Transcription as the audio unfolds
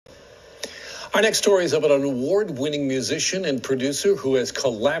Our next story is about an award-winning musician and producer who has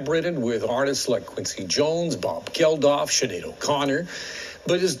collaborated with artists like Quincy Jones, Bob Geldof, Sinead O'Connor,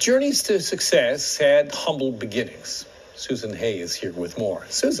 but his journeys to success had humble beginnings. Susan Hay is here with more.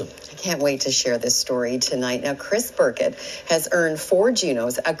 Susan. I can't wait to share this story tonight. Now, Chris Birkett has earned 4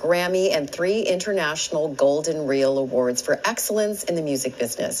 Junos, a Grammy, and 3 International Golden Reel Awards for excellence in the music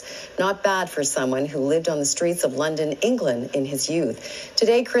business. Not bad for someone who lived on the streets of London, England in his youth.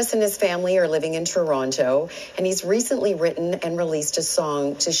 Today, Chris and his family are living in Toronto, and he's recently written and released a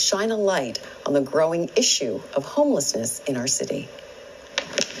song to shine a light on the growing issue of homelessness in our city.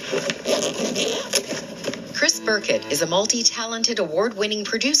 Chris Birkett is a multi-talented, award-winning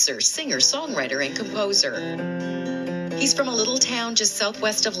producer, singer, songwriter, and composer. He's from a little town just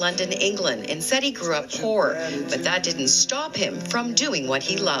southwest of London, England, and said he grew up poor, but that didn't stop him from doing what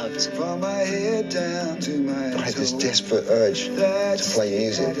he loved. I had this desperate urge to play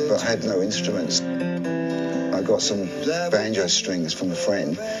music, but I had no instruments. I got some banjo strings from a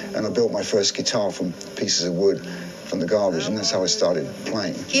friend, and I built my first guitar from pieces of wood from the garbage, and that's how I started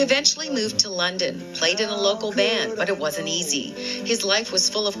playing. He eventually moved to London, played in a local band, but it wasn't easy. His life was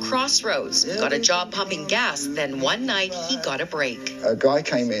full of crossroads, got a job pumping gas, then one night he got a break. A guy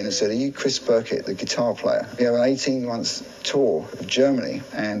came in and said, "Are you Chris Birkett, the guitar player? We have an 18-month tour of Germany,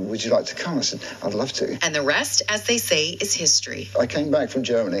 and would you like to come?" I said, "I'd love to." And the rest, as they say, is history. I came back from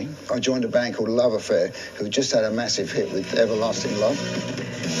Germany. I joined a band called Love Affair, who just had a massive hit with Everlasting Love.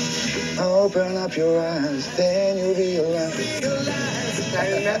 Open up your eyes, then you'll realize. I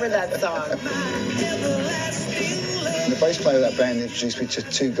remember that song. And the bass player of that band introduced me to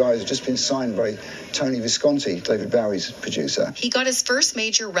 2 guys who'd just been signed by Tony Visconti, David Bowie's producer. He got his first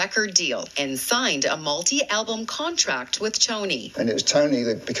major record deal and signed a multi-album contract with Tony. And it was Tony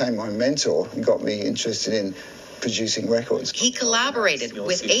that became my mentor and got me interested in producing records. He collaborated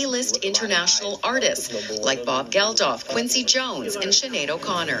with A-list international artists like Bob Geldof, Quincy Jones, and Sinead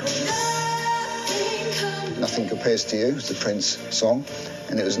O'Connor. Nothing Compares to You is the Prince song,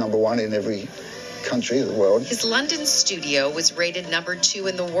 and it was #1 in every country of the world. His London studio was rated #2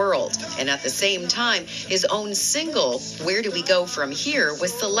 in the world, and at the same time, his own single, Where Do We Go From Here,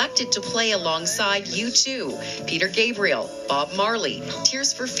 was selected to play alongside U2, Peter Gabriel, Bob Marley,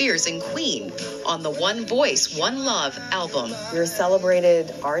 Tears for Fears, and Queen on the One Voice, One Love album. You're a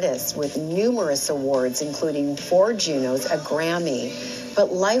celebrated artist with numerous awards, including 4 Junos, a Grammy.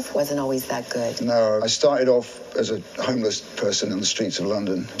 But life wasn't always that good. No, I started off as a homeless person on the streets of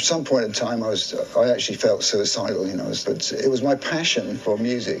London. At some point in time, I actually felt suicidal, but it was my passion for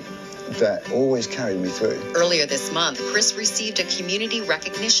music that always carried me through. Earlier this month, Chris received a Community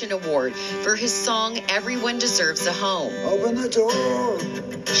Recognition Award for his song Everyone Deserves a Home, Open the door,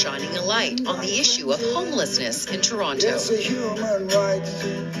 shining a light on the issue of homelessness in Toronto. It's a human right.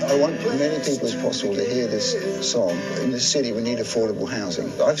 I want many people as possible to hear this song. In this city, we need affordable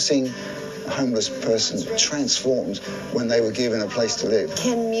housing. I've seen a homeless person transformed when they were given a place to live.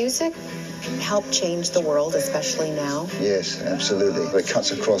 Can music help change the world, especially now? Yes, absolutely. It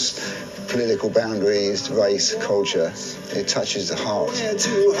cuts across political boundaries, race, culture. It touches the heart. And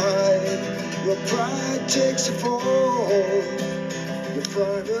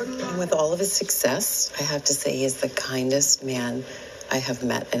with all of his success, I have to say he is the kindest man I have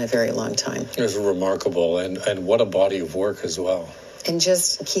met in a very long time. It's remarkable, and what a body of work as well. And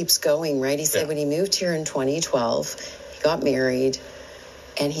just keeps going, right? He said when he moved here in 2012, he got married,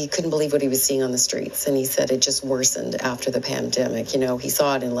 and he couldn't believe what he was seeing on the streets. And he said it just worsened after the pandemic. He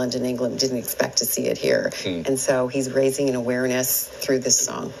saw it in London, England, didn't expect to see it here. And so he's raising an awareness through this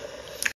song.